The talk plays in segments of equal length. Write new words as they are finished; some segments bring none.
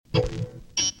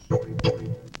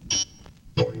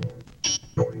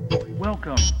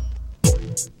Welcome.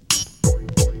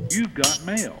 You've got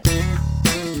mail.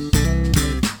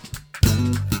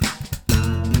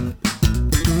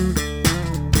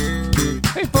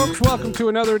 Hey folks, welcome to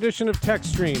another edition of Tech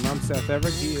Stream. I'm Seth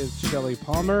Everett. He is Shelley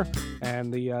Palmer,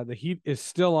 and the heat is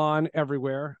still on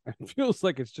everywhere. It feels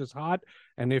like it's just hot.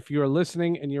 And if you're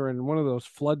listening and you're in one of those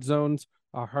flood zones,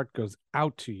 our heart goes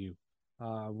out to you.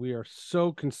 We are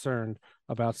so concerned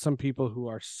about some people who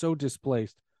are so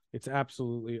displaced. It's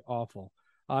absolutely awful.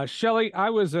 Shelley, I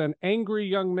was an angry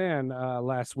young man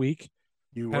last week.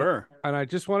 You were. And I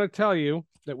just want to tell you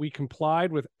that we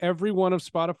complied with every one of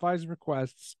Spotify's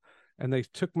requests, and they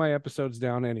took my episodes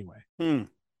down anyway.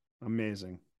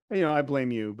 Amazing. You know, I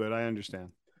blame you, but I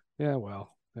understand. Yeah,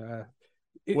 well.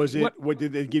 What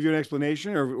did they give you an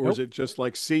explanation, or was it just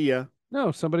like, see ya?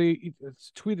 No, somebody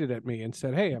tweeted at me and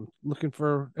said, hey, I'm looking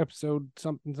for episode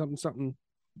something, something, something.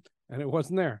 And it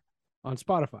wasn't there on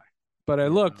Spotify. But I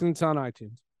looked, and it's on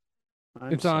iTunes.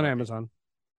 It's on Amazon.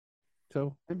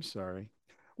 So I'm sorry.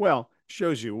 Well,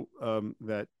 shows you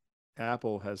that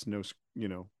Apple has no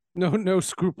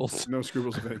scruples. No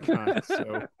scruples of any kind.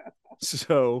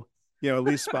 So at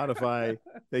least Spotify,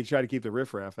 they try to keep the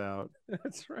riffraff out.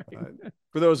 That's right.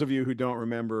 For those of you who don't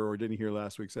remember or didn't hear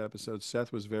last week's episode,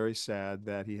 Seth was very sad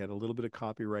that he had a little bit of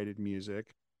copyrighted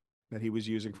music that he was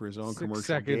using for his own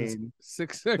commercial gain.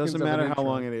 6 seconds. Doesn't matter how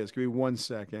long it is. It could be 1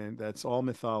 second. That's all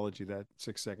mythology, that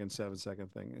 6 second, 7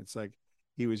 second thing. It's like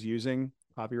he was using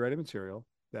copyrighted material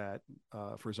that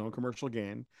for his own commercial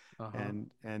gain.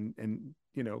 And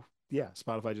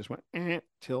Spotify just went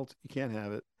tilt. You can't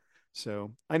have it.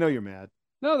 So I know you're mad.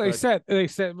 No, they said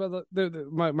well,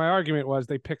 my argument was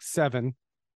they picked 7,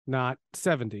 not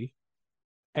 70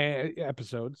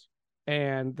 episodes,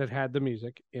 and that had the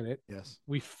music in it. Yes.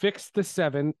 We fixed the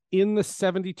 7 in the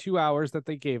 72 hours that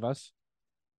they gave us.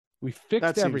 We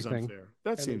fixed everything.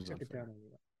 That seems unfair.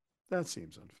 That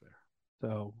seems unfair.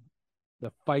 So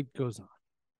the fight goes on.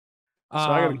 So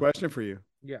I got a question for you.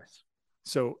 Yes.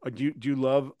 So do you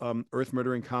love Earth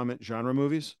Murdering Comet genre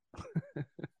movies?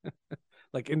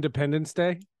 Like Independence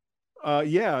Day?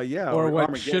 Yeah. Or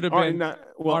what should have been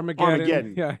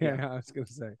Armageddon. Yeah, I was going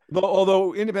to say.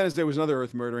 Although Independence Day was another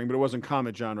Earth murdering, but it wasn't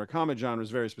comet genre. Comet genre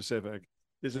is very specific.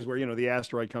 This is where, the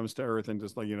asteroid comes to Earth and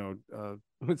just like,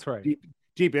 that's right.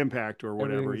 Deep impact or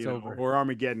whatever, over. Or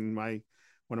Armageddon, one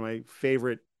of my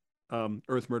favorite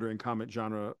Earth murdering comet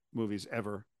genre movies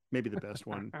ever. Maybe the best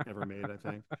one ever made, I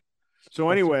think. So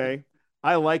anyway,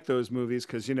 I like those movies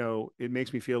because, it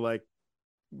makes me feel like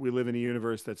we live in a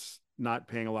universe that's not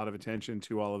paying a lot of attention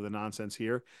to all of the nonsense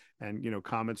here. And,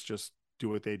 comets just do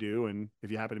what they do. And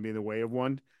if you happen to be in the way of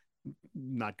one,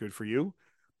 not good for you.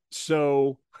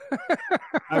 So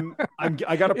I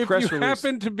got a press release. If you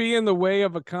happen to be in the way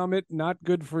of a comet, not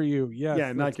good for you. Yes,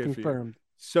 yeah, not good confirmed. For you.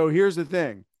 So here's the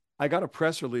thing. I got a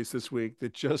press release this week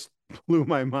that just blew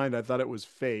my mind. I thought it was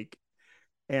fake.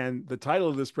 And the title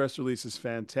of this press release is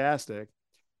fantastic.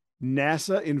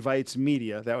 NASA invites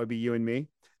media. That would be you and me.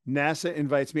 NASA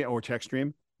invites me, or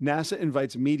TechStream. NASA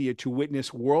invites media to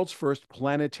witness world's first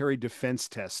planetary defense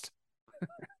test.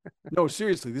 No,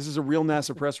 seriously, this is a real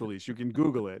NASA press release. You can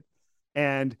Google it.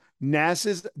 And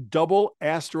NASA's Double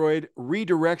Asteroid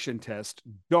Redirection Test,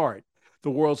 DART, the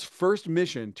world's first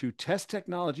mission to test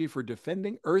technology for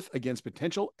defending Earth against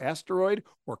potential asteroid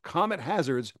or comet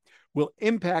hazards, will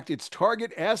impact its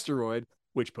target asteroid,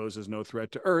 which poses no threat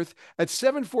to Earth, at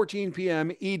 7:14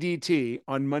 p.m. EDT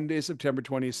on Monday, September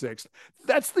 26th.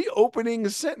 That's the opening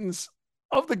sentence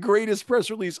of the greatest press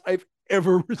release I've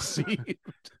ever received.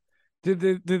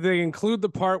 Did they include the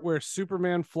part where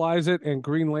Superman flies it and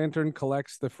Green Lantern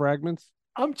collects the fragments?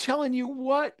 I'm telling you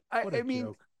what. I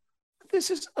mean,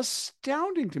 this is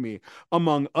astounding to me.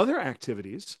 Among other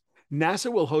activities,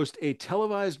 NASA will host a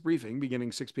televised briefing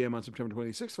beginning 6 p.m. on September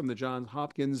 26th from the Johns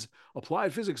Hopkins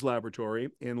Applied Physics Laboratory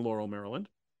in Laurel, Maryland.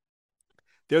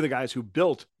 They're the guys who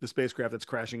built the spacecraft that's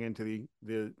crashing into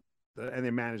and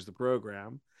they manage the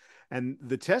program. And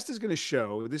the test is going to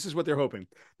show, this is what they're hoping.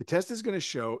 The test is going to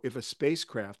show if a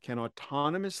spacecraft can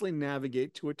autonomously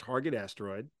navigate to a target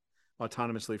asteroid.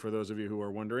 Autonomously, for those of you who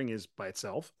are wondering, is by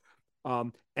itself.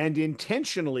 And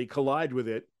intentionally collide with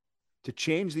it to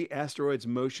change the asteroid's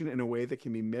motion in a way that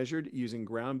can be measured using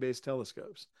ground-based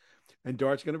telescopes. And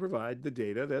DART's going to provide the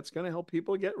data that's going to help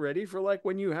people get ready for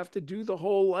when you have to do the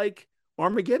whole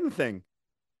Armageddon thing.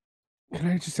 Can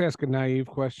I just ask a naive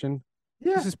question?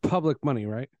 Yeah. This is public money,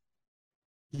 right?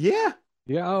 Yeah.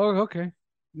 Yeah. Oh, okay.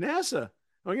 NASA.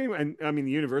 Okay. And I mean,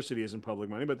 the university isn't public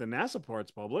money, but the NASA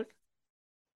part's public.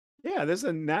 Yeah. This is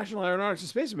the National Aeronautics and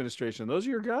Space Administration. Those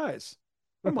are your guys.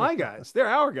 They're my guys. They're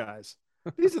our guys.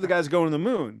 These are the guys going to the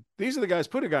moon. These are the guys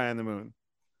put a guy on the moon.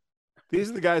 These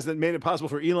are the guys that made it possible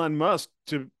for Elon Musk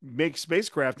to make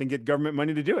spacecraft and get government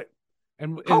money to do it.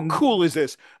 How And cool is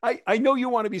this? I know you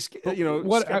want to be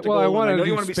well, I skeptical, and want I to know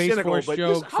you do want to be Space cynical, Force but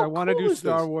this jokes. I how want to do cool is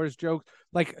Star this? Wars jokes.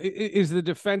 Like, is the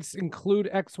defense include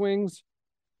X-wings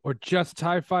or just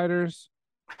TIE fighters?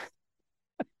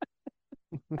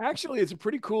 Actually, it's a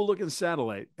pretty cool looking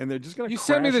satellite, and they're just going to You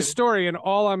sent me crash this it. story, and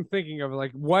all I'm thinking of,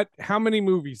 like, what? How many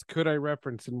movies could I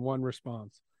reference in one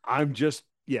response? I'm just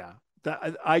yeah.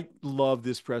 I love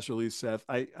this press release, Seth.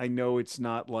 I know it's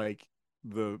not like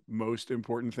the most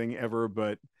important thing ever,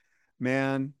 but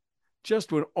man,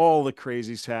 just when all the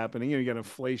crazy's happening, you got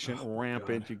inflation Oh my god!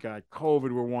 rampant, you got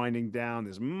COVID, we're winding down,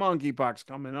 there's monkeypox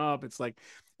coming up. It's like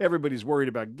everybody's worried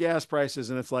about gas prices,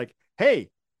 and it's like, hey,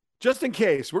 just in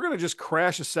case, we're gonna just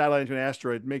crash a satellite into an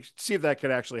asteroid, see if that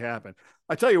could actually happen.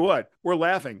 I tell you what, we're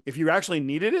laughing. If you actually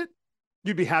needed it,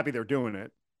 you'd be happy they're doing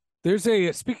it. There's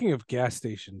a speaking of gas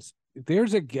stations.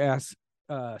 There's a gas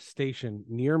station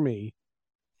near me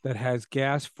that has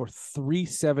gas for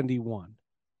 371.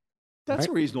 That's Right,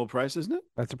 a reasonable price, isn't it?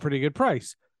 that's a pretty good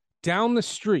price. Down the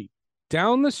street,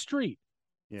 down the street,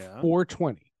 Yeah.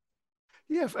 420.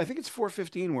 Yeah, I think it's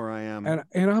 415 where I am. And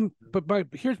I'm but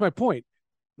here's my point.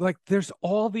 Like, there's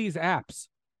all these apps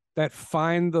that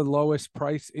find the lowest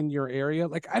price in your area.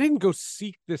 Like, I didn't go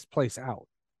seek this place out,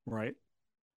 Right.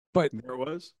 but There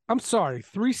was. I'm sorry,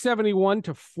 371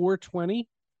 to 420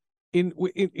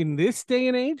 in this day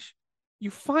and age, you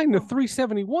find the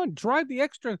 371. Drive the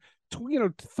extra,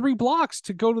 3 blocks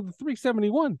to go to the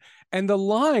 371, and the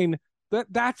line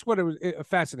that's what it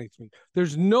fascinates me.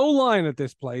 There's no line at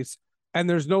this place, and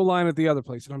there's no line at the other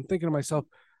place, and I'm thinking to myself,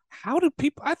 how do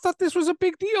people? I thought this was a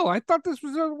big deal. I thought this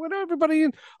was what everybody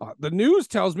in the news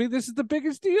tells me this is the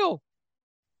biggest deal.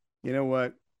 You know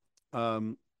what?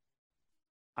 Um,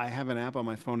 I have an app on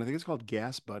my phone. I think it's called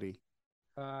Gas Buddy.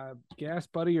 Gas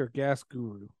Buddy or Gas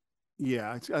Guru?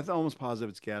 Yeah, I'm almost positive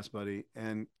it's Gas Buddy,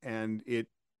 and it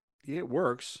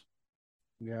works.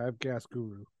 Yeah, I have Gas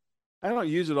Guru. I don't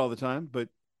use it all the time, but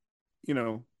you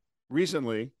know,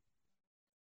 recently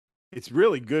it's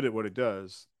really good at what it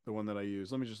does. The one that I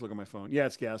use. Let me just look at my phone. Yeah,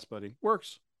 it's Gas Buddy.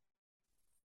 Works.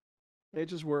 It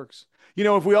just works. You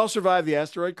know, if we all survive the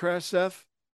asteroid crash, Seth,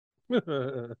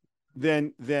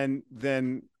 then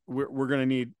we're going to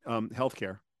need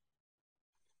healthcare.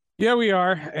 Yeah, we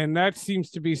are. And that seems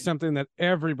to be something that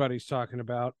everybody's talking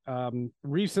about.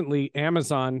 Recently,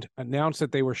 Amazon announced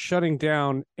that they were shutting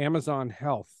down Amazon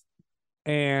Health,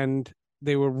 and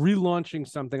they were relaunching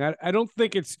something. I don't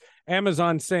think it's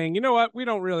Amazon saying, you know what, we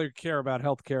don't really care about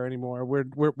healthcare anymore.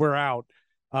 We're out.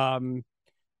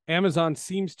 Amazon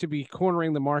seems to be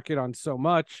cornering the market on so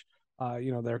much.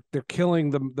 They're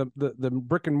killing the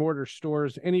brick and mortar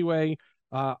stores anyway.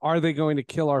 Are they going to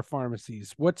kill our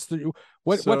pharmacies? What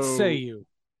say you?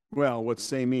 Well, what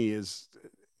say me is,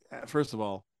 first of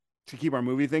all, to keep our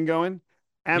movie thing going,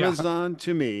 Yeah. Amazon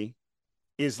to me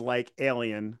is like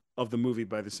Alien of the movie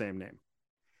by the same name.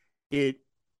 It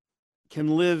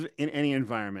can live in any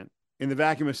environment, in the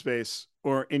vacuum of space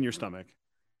or in your stomach.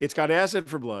 It's got acid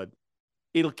for blood.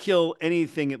 It'll kill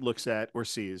anything it looks at or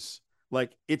sees.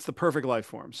 Like, it's the perfect life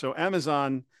form. So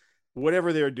Amazon,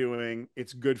 whatever they're doing,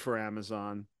 it's good for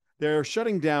Amazon. They're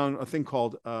shutting down a thing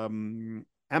called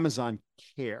Amazon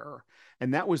Care,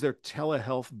 and that was their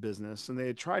telehealth business. And they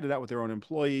had tried it out with their own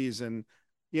employees, and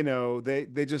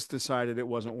they just decided it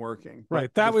wasn't working. But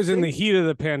Right. That was in the heat of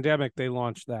the pandemic. They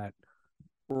launched that.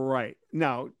 right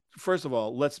now, first of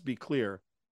all, let's be clear.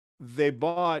 They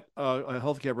bought a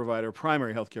healthcare provider,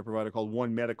 primary healthcare provider called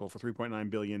One Medical for $3.9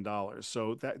 billion.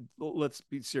 So that, let's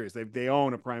be serious. They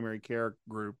own a primary care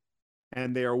group,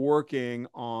 and they are working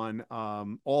on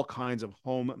all kinds of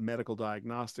home medical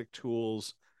diagnostic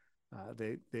tools.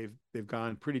 They've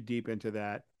gone pretty deep into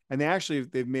that, and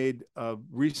they've made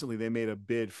recently they made a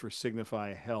bid for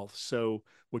Signify Health,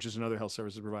 which is another health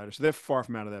services provider. So they're far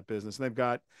from out of that business, and they've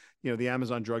got the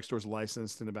Amazon drugstores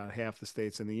licensed in about half the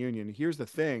states in the union. Here's the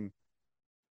thing: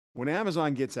 when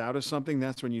Amazon gets out of something,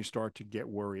 that's when you start to get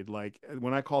worried. Like,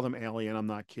 when I call them alien, I'm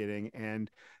not kidding. And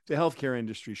the healthcare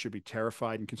industry should be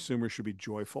terrified, and consumers should be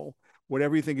joyful.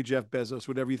 Whatever you think of Jeff Bezos,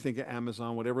 whatever you think of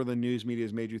Amazon, whatever the news media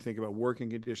has made you think about working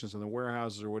conditions in the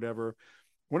warehouses or whatever,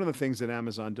 one of the things that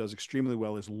Amazon does extremely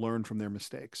well is learn from their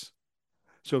mistakes.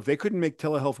 So if they couldn't make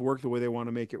telehealth work the way they want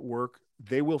to make it work,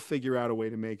 they will figure out a way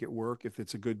to make it work if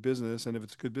it's a good business. And if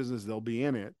it's a good business, they'll be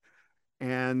in it.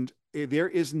 And there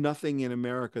is nothing in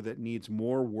America that needs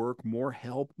more work, more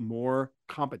help, more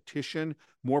competition,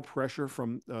 more pressure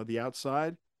from the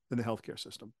outside than the healthcare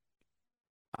system.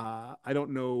 I don't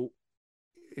know.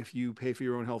 if you pay for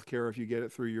your own health care, if you get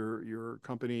it through your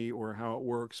company or how it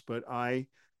works, but I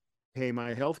pay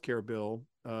my health care bill,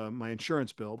 my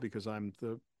insurance bill, because I'm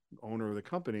the owner of the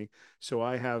company. So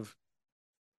I have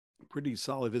pretty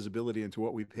solid visibility into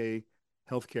what we pay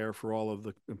healthcare for all of the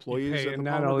You employees pay, at and the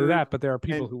not Palmer only Group, that, but there are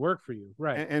people and who work for you,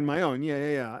 right? and my own.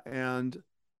 And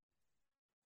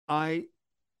I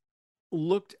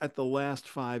looked at the last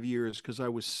 5 years because I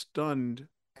was stunned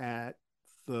at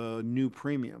the new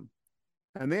premium.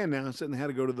 And they announced it and they had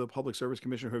to go to the Public Service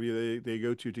Commission, whoever they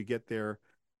go to get their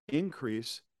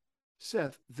increase.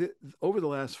 Seth, over the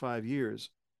last 5 years,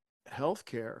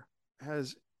 healthcare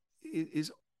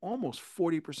is almost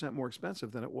 40% more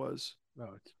expensive than it was. Oh,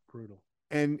 it's brutal.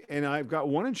 And I've got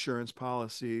one insurance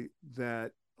policy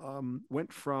that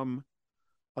went from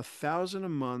 1,000 a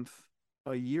month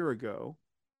a year ago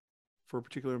for a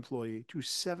particular employee to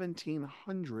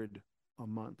 1,700 a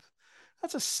month.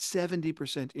 That's a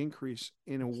 70% increase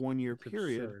in a 1 year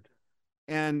period. Absurd.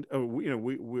 And we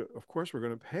of course we're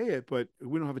going to pay it, but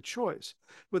we don't have a choice.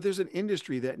 But there's an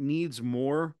industry that needs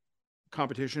more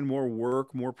competition, more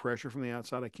work, more pressure from the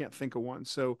outside. I can't think of one.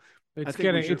 So I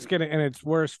think it's getting, and it's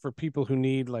worse for people who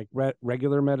need like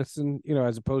regular medicine,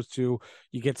 as opposed to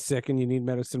you get sick and you need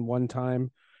medicine one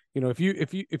time. If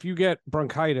you get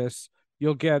bronchitis,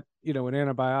 you'll get, an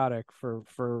antibiotic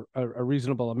for a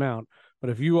reasonable amount. But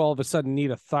if you all of a sudden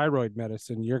need a thyroid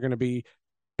medicine, you're going to be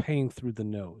paying through the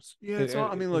nose. Yeah, it's all,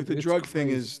 I mean, look, the It's drug thing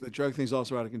crazy. is the drug thing's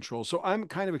also out of control. So I'm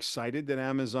kind of excited that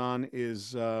Amazon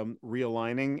is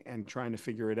realigning and trying to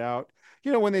figure it out.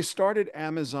 When they started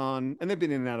Amazon, and they've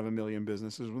been in and out of a million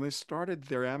businesses, when they started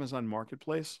their Amazon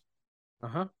marketplace,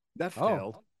 Uh-huh. that Oh,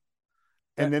 failed. uh,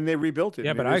 And then they rebuilt it,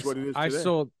 yeah, and but it is what it is I today.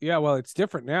 sold, yeah, well, it's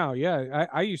different now. Yeah,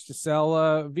 I used to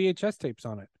sell VHS tapes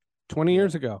on it 20 Yeah.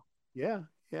 years ago. Yeah.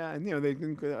 Yeah. And they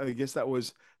didn't, I guess that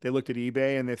was, they looked at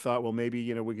eBay and they thought, well,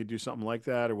 maybe, we could do something like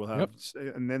that, or we'll have,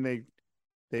 Yep. and then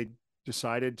they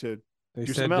decided to They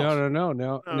do said something no, else. no, no,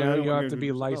 no. No, Now they you weren't have going to to be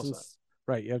do something else. licensed.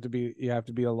 Right. You have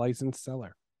to be a licensed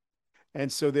seller.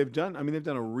 And so they've done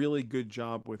a really good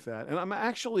job with that. And I'm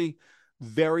actually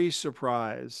very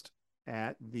surprised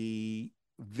at the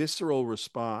visceral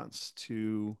response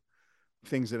to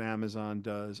things that Amazon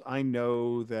does. I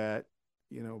know that,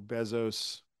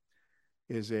 Bezos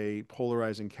is a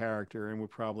polarizing character and we're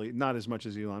probably not as much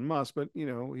as Elon Musk, but,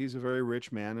 he's a very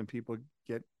rich man and people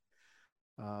get,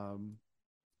 um,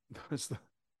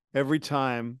 every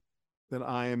time that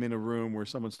I am in a room where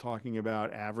someone's talking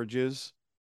about averages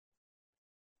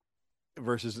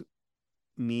versus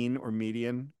mean or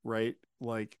median, right?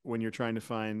 Like when you're trying to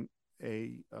find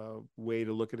a way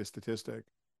to look at a statistic,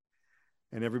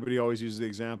 and everybody always uses the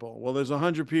example. Well, there's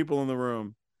 100 people in the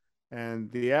room,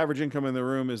 and the average income in the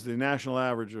room is the national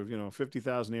average of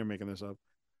 50,000 a year. Making this up.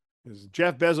 Is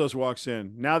Jeff Bezos walks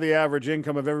in. Now the average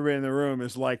income of everybody in the room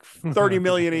is like 30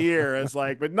 million a year. It's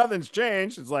like, but nothing's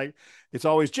changed. It's like, it's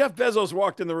always Jeff Bezos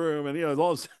walked in the room and, it's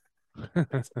all, it's,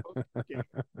 okay,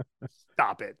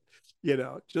 stop it,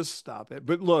 just stop it.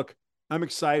 But look, I'm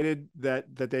excited that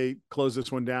they close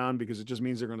this one down because it just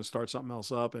means they're going to start something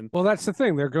else up. And Well, that's the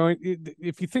thing. They're going.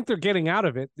 If you think they're getting out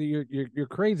of it, you're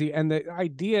crazy. And the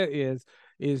idea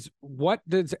is what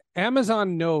does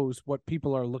Amazon knows what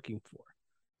people are looking for,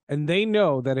 and they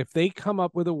know that if they come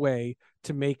up with a way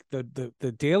to make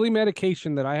the daily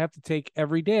medication that I have to take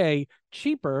every day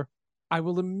cheaper, I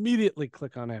will immediately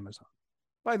click on Amazon.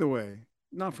 by the way,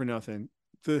 not for nothing,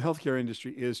 the healthcare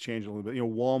industry is changing a little bit.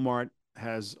 Walmart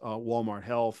has Walmart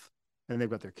Health, and they've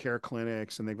got their care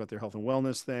clinics, and they've got their health and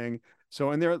wellness thing.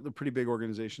 So, and they're a pretty big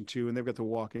organization too, and they've got the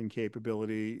walk-in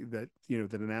capability that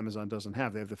that an Amazon doesn't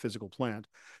have. They have the physical plant.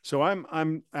 So,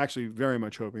 I'm actually very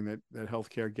much hoping that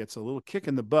healthcare gets a little kick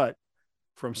in the butt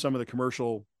from some of the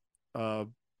commercial uh,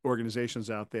 organizations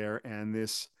out there, and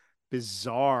this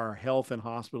bizarre health and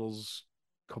hospitals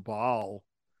cabal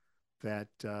that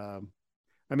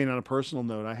I mean, on a personal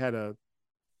note, I had a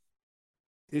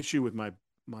issue with my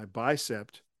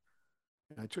bicep.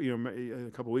 I a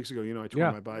couple of weeks ago, I tore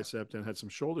Yeah, my bicep and had some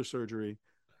shoulder surgery.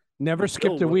 never The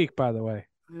skipped bill a was, week, by the way.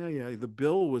 yeah, the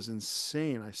bill was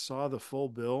insane. I saw the full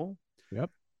bill. Yep.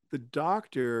 The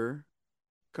doctor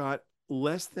got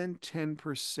less than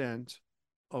 10%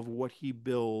 of what he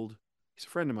billed. He's a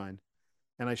friend of mine.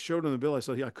 And I showed him the bill. I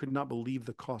said, yeah, I could not believe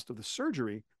the cost of the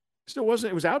surgery. Still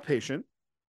wasn't, it was outpatient,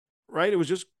 right? It was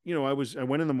just, I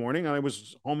went in the morning and I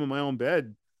was home in my own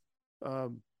bed,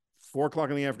 4 o'clock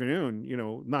in the afternoon,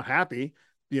 not happy,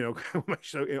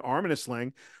 so arm in a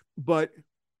sling. But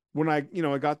when I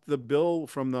got the bill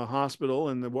from the hospital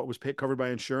and what was covered by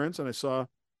insurance, and I saw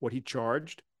what he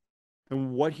charged,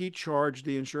 And what he charged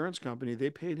the insurance company, they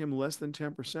paid him less than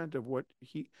 10% of what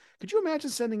he. Could you imagine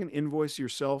sending an invoice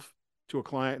yourself to a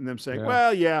client and them saying,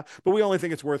 well, yeah, but we only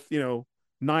think it's worth,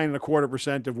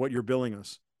 9.25% of what you're billing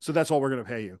us. So that's all we're going to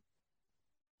pay you.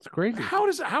 It's crazy. How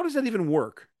does that even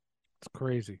work? It's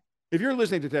crazy. If you're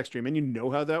listening to TechStream and you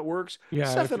know how that works,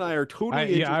 Seth and I are totally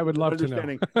interested I would love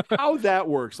understanding to know how that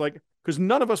works. Like, because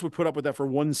none of us would put up with that for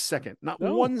 1 second, not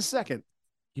 1 second.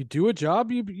 You do a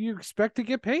job, you expect to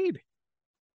get paid.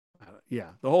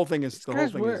 Yeah, the whole thing is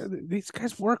these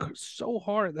guys work so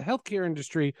hard. The healthcare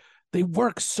industry, they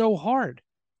work so hard.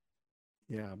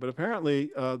 Yeah, but apparently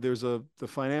there's the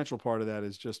financial part of that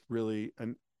is just really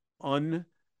an unfixable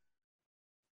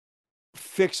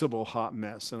hot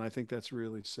mess, and I think that's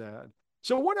really sad.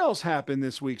 So what else happened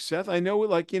this week, Seth? I know,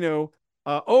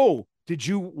 did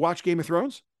you watch Game of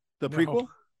Thrones, the prequel?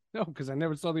 No, because I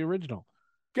never saw the original.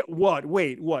 What?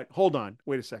 Wait, what? Hold on.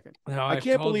 Wait a second. No, I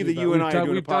can't believe that you and I are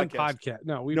doing a podcast.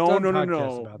 No, we've done podcasts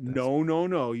no. about this.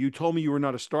 No. You told me you were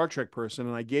not a Star Trek person,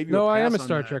 and I gave you No, a pass I am a on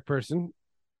Star that. Trek person.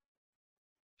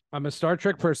 I'm a Star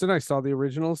Trek person. I saw the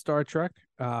original Star Trek.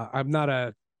 I'm not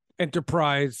a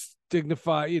Enterprise,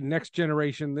 dignified, next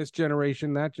generation, this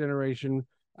generation, that generation.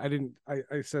 I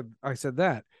said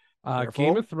that.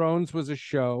 Game of Thrones was a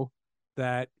show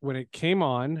that when it came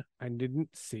on, I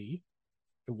didn't see.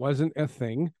 It wasn't a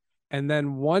thing. And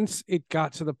then once it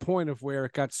got to the point of where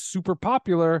it got super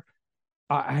popular,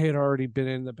 I had already been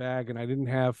in the bag and I didn't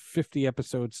have 50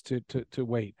 episodes to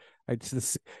wait.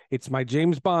 It's my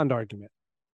James Bond argument.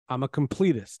 I'm a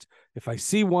completist. If I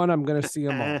see one, I'm going to see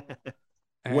them all.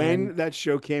 When that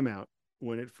show came out,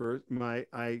 when it first,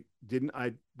 I didn't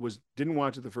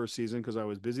watch it the first season because I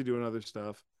was busy doing other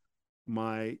stuff.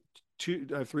 I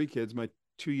have 3 kids. My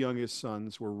 2 youngest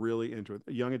sons were really into it,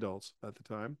 young adults at the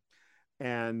time.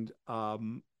 And I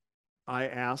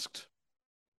asked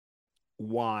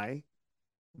why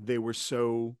they were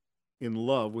so in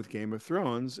love with Game of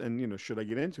Thrones and, should I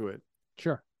get into it?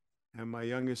 Sure. And my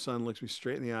youngest son looks me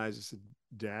straight in the eyes and said,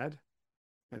 Dad,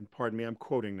 and pardon me, I'm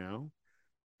quoting now,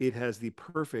 it has the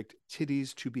perfect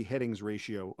titties to beheadings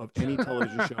ratio of any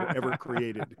television show ever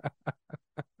created.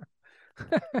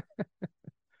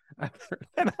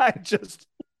 And I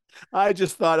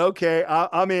just thought, okay,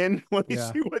 I'm in. Let me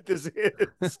see what this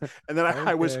is. And then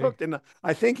I was hooked. And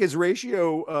I think his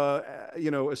ratio,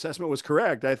 assessment was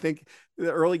correct. I think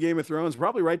the early Game of Thrones,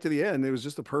 probably right to the end, it was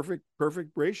just a perfect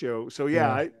ratio. So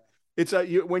it's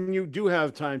when you do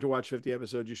have time to watch 50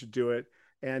 episodes, you should do it.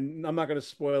 And I'm not going to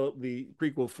spoil the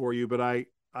prequel for you, but I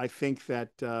think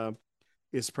that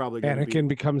is probably going to be. Anakin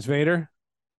becomes Vader.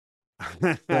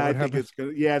 I think it's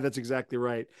good. Yeah, that's exactly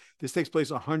right. This takes place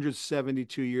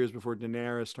 172 years before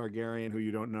Daenerys Targaryen, who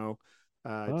you don't know,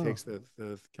 comes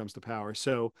to power.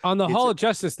 So on the Hall of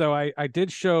Justice, though, I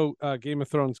did show Game of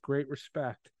Thrones great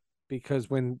respect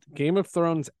because when Game of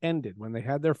Thrones ended, when they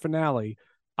had their finale,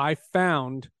 I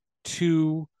found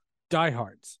 2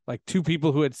 diehards, like 2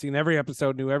 people who had seen every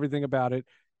episode, knew everything about it,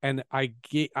 and I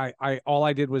all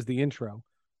I did was the intro,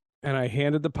 and I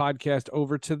handed the podcast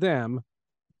over to them.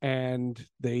 And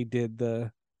they did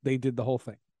the whole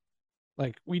thing.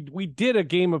 Like we did a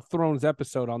Game of Thrones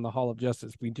episode on the Hall of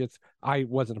Justice. I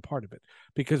wasn't a part of it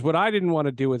because what I didn't want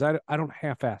to do is I don't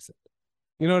half-ass it.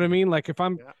 You know what I mean? Like if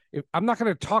I'm not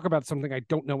going to talk about something I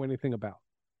don't know anything about.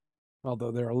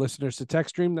 Although there are listeners to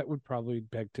TechStream that would probably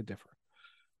beg to differ.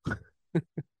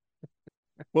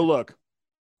 Well, look,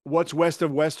 what's west of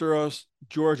Westeros?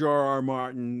 George R.R.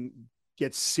 Martin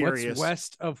gets serious. What's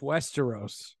west of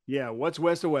Westeros? Yeah, what's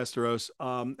west of Westeros?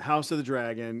 House of the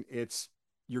Dragon.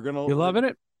 You're loving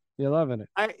it. You're loving it.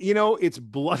 It's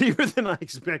bloodier than I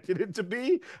expected it to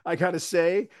be, I gotta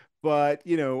say. But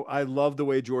I love the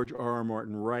way George R.R.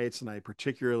 Martin writes, and I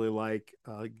particularly like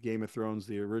Game of Thrones,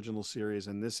 the original series.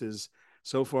 And this is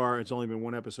so far, it's only been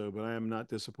 1 episode, but I am not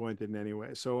disappointed in any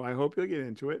way. So I hope you'll get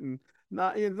into it. And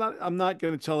I'm not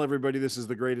going to tell everybody this is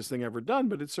the greatest thing ever done,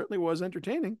 but it certainly was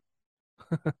entertaining.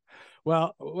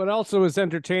 Well, what also is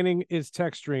entertaining is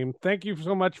TechStream. Thank you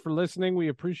so much for listening. We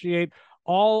appreciate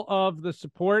all of the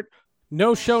support.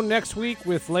 No show next week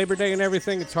with Labor Day and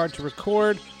everything. It's hard to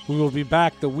record. We will be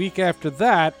back the week after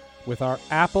that with our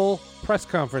Apple press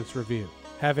conference review.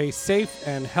 Have a safe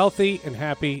and healthy and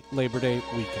happy Labor Day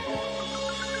weekend.